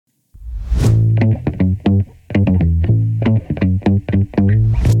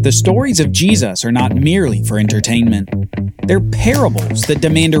the stories of Jesus are not merely for entertainment. They're parables that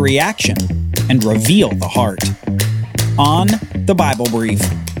demand a reaction and reveal the heart. On the Bible Brief.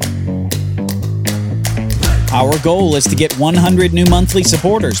 Our goal is to get 100 new monthly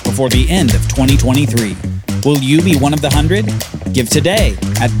supporters before the end of 2023. Will you be one of the 100? Give today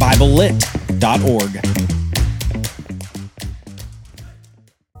at BibleLit.org.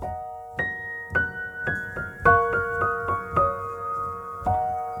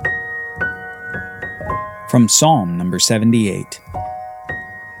 From Psalm number 78.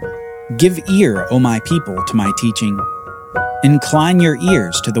 Give ear, O my people, to my teaching. Incline your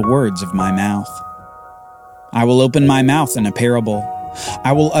ears to the words of my mouth. I will open my mouth in a parable.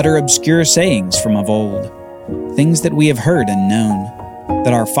 I will utter obscure sayings from of old, things that we have heard and known,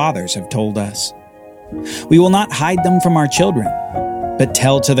 that our fathers have told us. We will not hide them from our children, but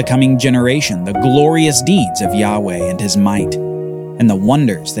tell to the coming generation the glorious deeds of Yahweh and his might, and the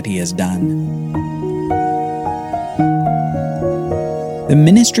wonders that he has done. The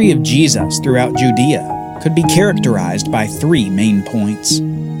ministry of Jesus throughout Judea could be characterized by three main points.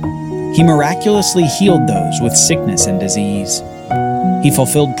 He miraculously healed those with sickness and disease. He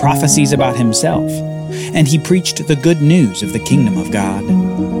fulfilled prophecies about himself, and he preached the good news of the kingdom of God.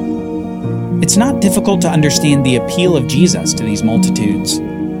 It's not difficult to understand the appeal of Jesus to these multitudes.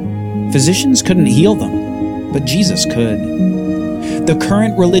 Physicians couldn't heal them, but Jesus could. The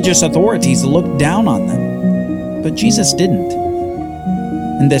current religious authorities looked down on them, but Jesus didn't.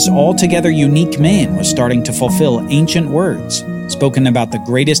 And this altogether unique man was starting to fulfill ancient words spoken about the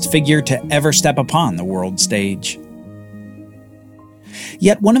greatest figure to ever step upon the world stage.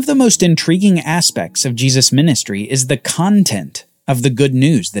 Yet one of the most intriguing aspects of Jesus' ministry is the content of the good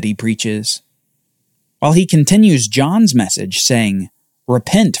news that he preaches. While he continues John's message saying,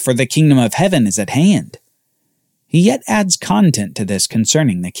 "Repent, for the kingdom of heaven is at hand," he yet adds content to this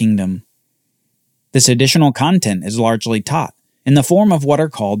concerning the kingdom. This additional content is largely taught in the form of what are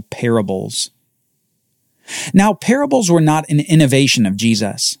called parables. Now, parables were not an innovation of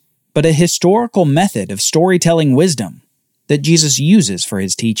Jesus, but a historical method of storytelling wisdom that Jesus uses for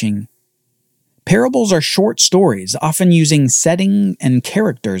his teaching. Parables are short stories, often using setting and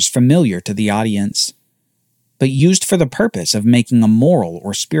characters familiar to the audience, but used for the purpose of making a moral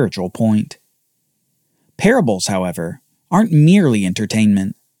or spiritual point. Parables, however, aren't merely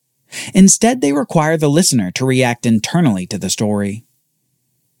entertainment. Instead, they require the listener to react internally to the story.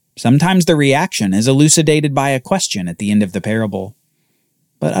 Sometimes the reaction is elucidated by a question at the end of the parable,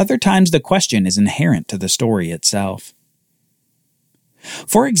 but other times the question is inherent to the story itself.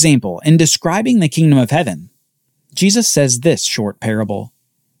 For example, in describing the kingdom of heaven, Jesus says this short parable.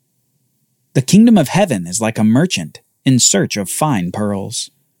 The kingdom of heaven is like a merchant in search of fine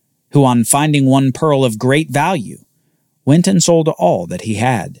pearls, who on finding one pearl of great value, went and sold all that he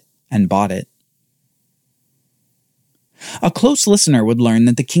had and bought it. A close listener would learn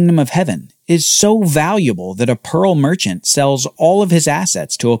that the kingdom of heaven is so valuable that a pearl merchant sells all of his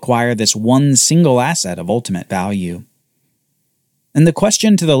assets to acquire this one single asset of ultimate value. And the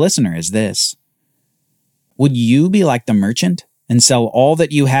question to the listener is this: would you be like the merchant and sell all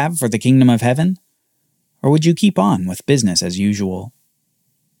that you have for the kingdom of heaven? Or would you keep on with business as usual?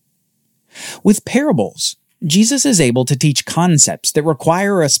 With parables, Jesus is able to teach concepts that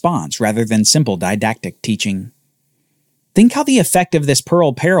require a response rather than simple didactic teaching. Think how the effect of this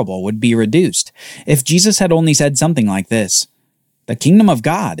pearl parable would be reduced if Jesus had only said something like this: "The kingdom of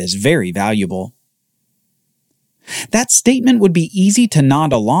God is very valuable." That statement would be easy to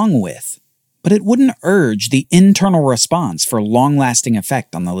nod along with, but it wouldn't urge the internal response for long-lasting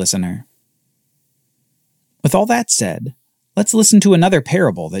effect on the listener. With all that said, let's listen to another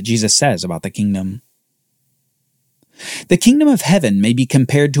parable that Jesus says about the kingdom. The kingdom of heaven may be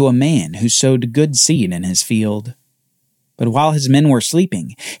compared to a man who sowed good seed in his field. But while his men were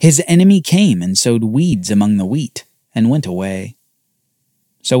sleeping, his enemy came and sowed weeds among the wheat and went away.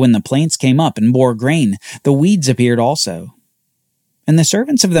 So when the plants came up and bore grain, the weeds appeared also. And the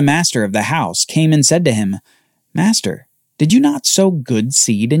servants of the master of the house came and said to him, "Master, did you not sow good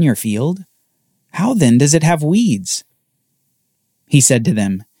seed in your field? How then does it have weeds?" He said to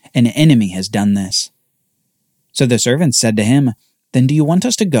them, "An enemy has done this." So the servants said to him, "Then do you want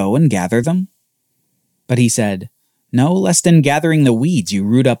us to go and gather them?" But he said, "No, lest in gathering the weeds you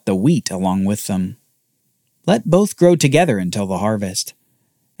root up the wheat along with them. Let both grow together until the harvest.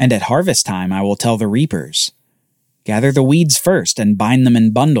 And at harvest time I will tell the reapers, gather the weeds first and bind them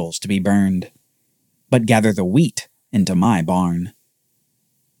in bundles to be burned, but gather the wheat into my barn."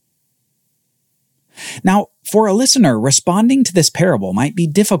 Now, for a listener, responding to this parable might be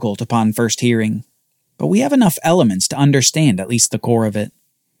difficult upon first hearing, but we have enough elements to understand at least the core of it.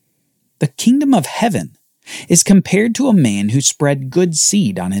 the kingdom of heaven is compared to a man who spread good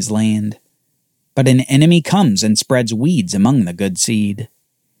seed on his land. But an enemy comes and spreads weeds among the good seed.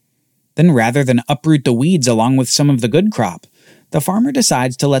 Then rather than uproot the weeds along with some of the good crop, the farmer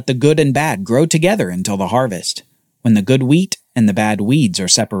decides to let the good and bad grow together until the harvest, when the good wheat and the bad weeds are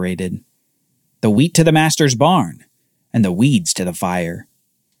separated. The wheat to the master's barn, and the weeds to the fire.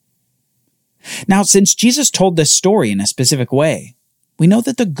 Now, since Jesus told this story in a specific way, we know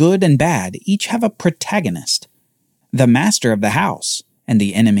that the good and bad each have a protagonist, the master of the house and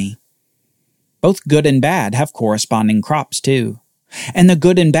the enemy. Both good and bad have corresponding crops too, and the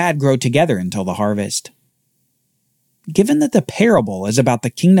good and bad grow together until the harvest. Given that the parable is about the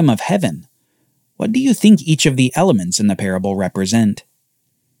kingdom of heaven, what do you think each of the elements in the parable represent?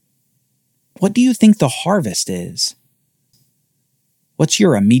 What do you think the harvest is? What's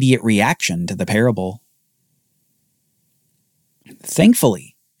your immediate reaction to the parable?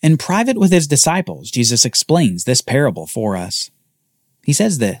 Thankfully, in private with his disciples, Jesus explains this parable for us. He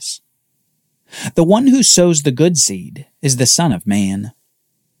says this: "The one who sows the good seed is the Son of Man.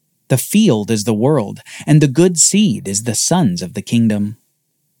 The field is the world, and the good seed is the sons of the kingdom.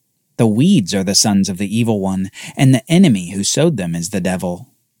 The weeds are the sons of the evil one, and the enemy who sowed them is the devil.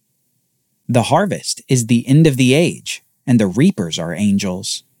 The harvest is the end of the age, and the reapers are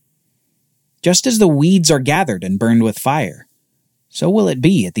angels. Just as the weeds are gathered and burned with fire, so will it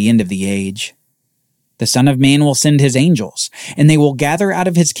be at the end of the age. The Son of Man will send his angels, and they will gather out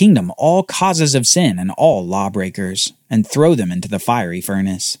of his kingdom all causes of sin and all lawbreakers, and throw them into the fiery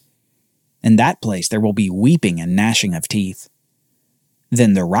furnace. In that place there will be weeping and gnashing of teeth.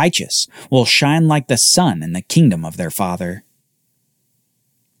 Then the righteous will shine like the sun in the kingdom of their Father."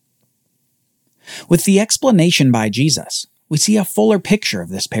 With the explanation by Jesus, we see a fuller picture of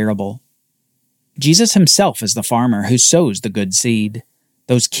this parable. Jesus himself is the farmer who sows the good seed,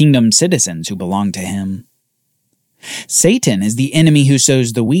 those kingdom citizens who belong to him. Satan is the enemy who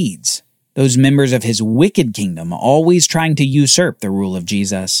sows the weeds, those members of his wicked kingdom always trying to usurp the rule of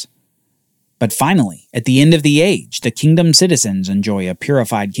Jesus. But finally, at the end of the age, the kingdom citizens enjoy a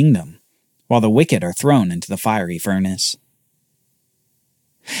purified kingdom, while the wicked are thrown into the fiery furnace.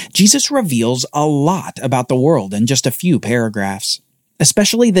 Jesus reveals a lot about the world in just a few paragraphs,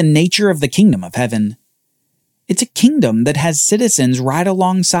 especially the nature of the kingdom of heaven. It's a kingdom that has citizens right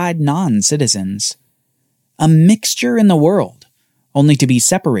alongside non-citizens. A mixture in the world, only to be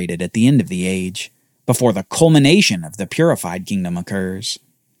separated at the end of the age, before the culmination of the purified kingdom occurs.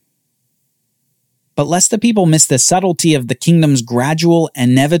 But lest the people miss the subtlety of the kingdom's gradual,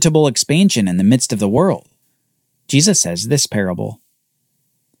 inevitable expansion in the midst of the world, Jesus says this parable: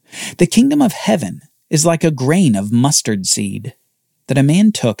 "The kingdom of heaven is like a grain of mustard seed that a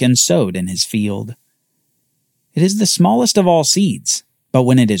man took and sowed in his field. It is the smallest of all seeds, but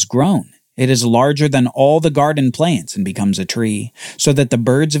when it is grown, it is larger than all the garden plants and becomes a tree, so that the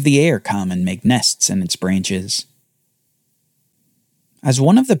birds of the air come and make nests in its branches." As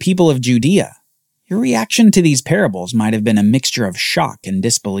one of the people of Judea, your reaction to these parables might have been a mixture of shock and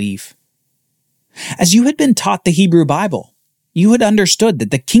disbelief. As you had been taught the Hebrew Bible, you had understood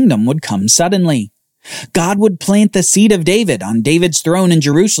that the kingdom would come suddenly. God would plant the seed of David on David's throne in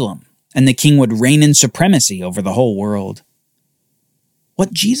Jerusalem, and the king would reign in supremacy over the whole world.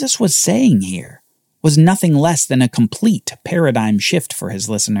 What Jesus was saying here was nothing less than a complete paradigm shift for his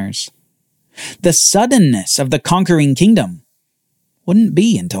listeners. The suddenness of the conquering kingdom wouldn't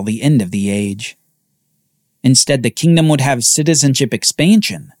be until the end of the age. Instead, the kingdom would have citizenship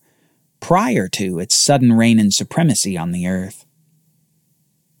expansion prior to its sudden reign and supremacy on the earth.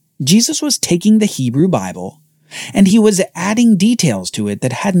 Jesus was taking the Hebrew Bible, and he was adding details to it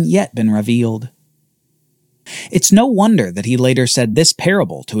that hadn't yet been revealed. It's no wonder that he later said this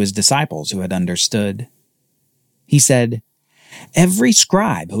parable to his disciples who had understood. He said, "Every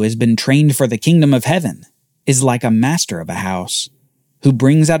scribe who has been trained for the kingdom of heaven is like a master of a house, who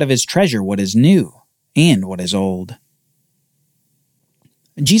brings out of his treasure what is new and what is old."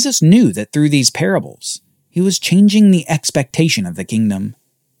 Jesus knew that through these parables, he was changing the expectation of the kingdom.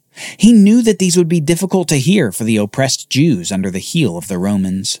 He knew that these would be difficult to hear for the oppressed Jews under the heel of the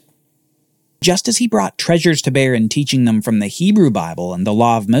Romans. Just as he brought treasures to bear in teaching them from the Hebrew Bible and the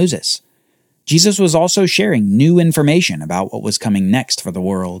law of Moses, Jesus was also sharing new information about what was coming next for the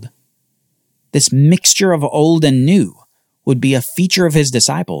world. This mixture of old and new would be a feature of his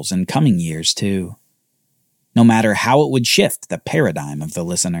disciples in coming years too, no matter how it would shift the paradigm of the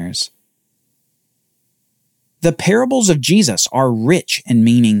listeners. The parables of Jesus are rich in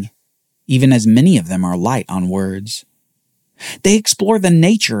meaning, even as many of them are light on words. They explore the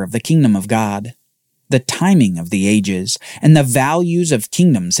nature of the kingdom of God, the timing of the ages, and the values of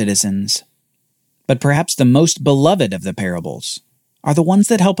kingdom citizens. But perhaps the most beloved of the parables are the ones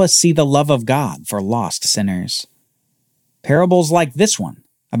that help us see the love of God for lost sinners. Parables like this one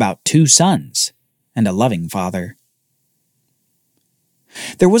about 2 sons and a loving father.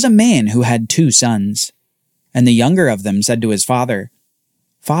 There was a man who had 2 sons, and the younger of them said to his father,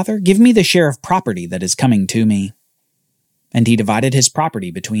 "Father, give me the share of property that is coming to me." And he divided his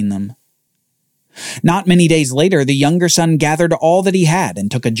property between them. Not many days later, the younger son gathered all that he had and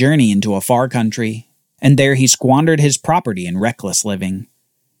took a journey into a far country, and there he squandered his property in reckless living.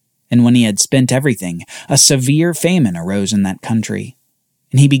 And when he had spent everything, a severe famine arose in that country,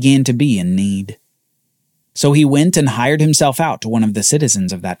 and he began to be in need. So he went and hired himself out to one of the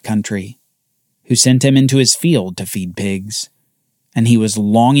citizens of that country, who sent him into his field to feed pigs. And he was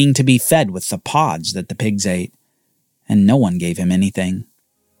longing to be fed with the pods that the pigs ate, and no one gave him anything.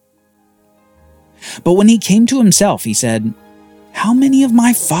 But when he came to himself, he said, "How many of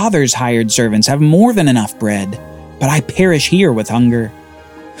my father's hired servants have more than enough bread, but I perish here with hunger?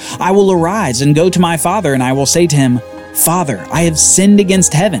 I will arise and go to my father, and I will say to him, 'Father, I have sinned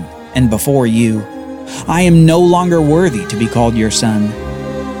against heaven and before you. I am no longer worthy to be called your son.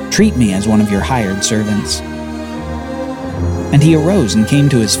 Treat me as one of your hired servants.' And he arose and came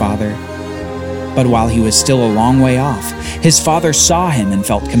to his father. But while he was still a long way off, his father saw him and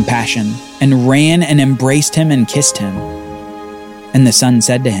felt compassion, and ran and embraced him and kissed him. And the son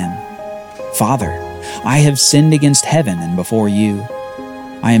said to him, 'Father, I have sinned against heaven and before you.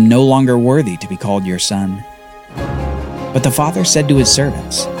 I am no longer worthy to be called your son.' But the father said to his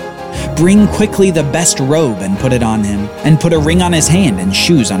servants, 'Bring quickly the best robe and put it on him, and put a ring on his hand and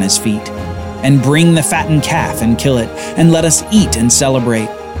shoes on his feet. And bring the fattened calf and kill it, and let us eat and celebrate.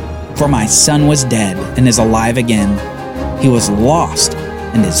 For my son was dead and is alive again. He was lost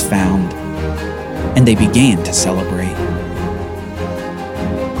and is found.' And they began to celebrate.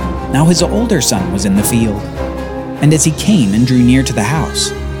 Now his older son was in the field, and as he came and drew near to the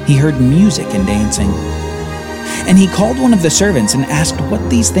house, he heard music and dancing. And he called one of the servants and asked what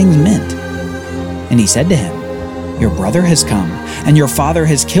these things meant. And he said to him, 'Your brother has come, and your father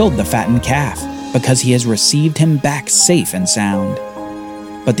has killed the fattened calf, because he has received him back safe and sound.'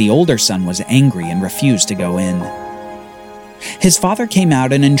 But the older son was angry and refused to go in. His father came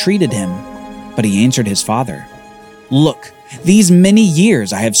out and entreated him, but he answered his father, 'Look, these many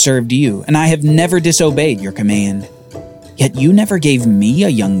years I have served you, and I have never disobeyed your command. Yet you never gave me a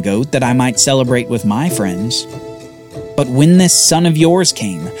young goat that I might celebrate with my friends. But when this son of yours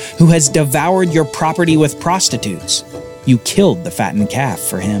came, who has devoured your property with prostitutes, you killed the fattened calf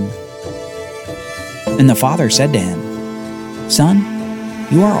for him.' And the father said to him, 'Son,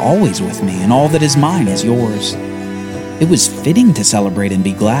 you are always with me, and all that is mine is yours. It was fitting to celebrate and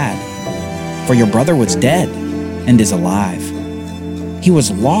be glad, for your brother was dead and is alive. He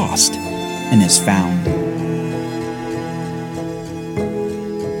was lost and is found.'"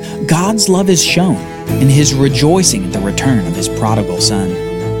 God's love is shown in his rejoicing at the return of his prodigal son.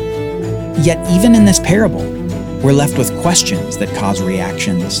 Yet even in this parable, we're left with questions that cause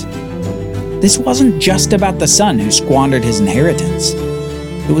reactions. This wasn't just about the son who squandered his inheritance.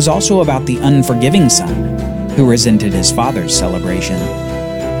 It was also about the unforgiving son who resented his father's celebration.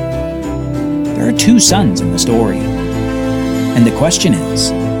 There are 2 sons in the story, and the question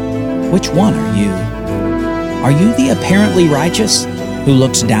is, which one are you? Are you the apparently righteous who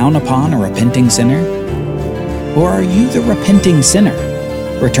looks down upon a repenting sinner? Or are you the repenting sinner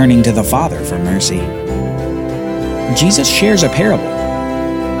returning to the Father for mercy? Jesus shares a parable,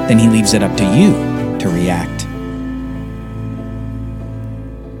 then he leaves it up to you to react.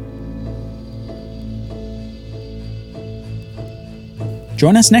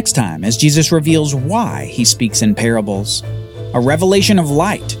 Join us next time as Jesus reveals why he speaks in parables, a revelation of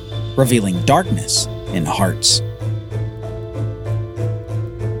light revealing darkness in hearts.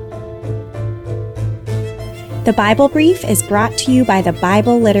 The Bible Brief is brought to you by the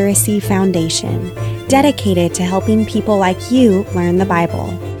Bible Literacy Foundation, dedicated to helping people like you learn the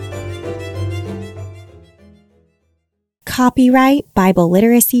Bible. Copyright Bible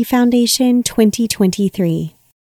Literacy Foundation 2023.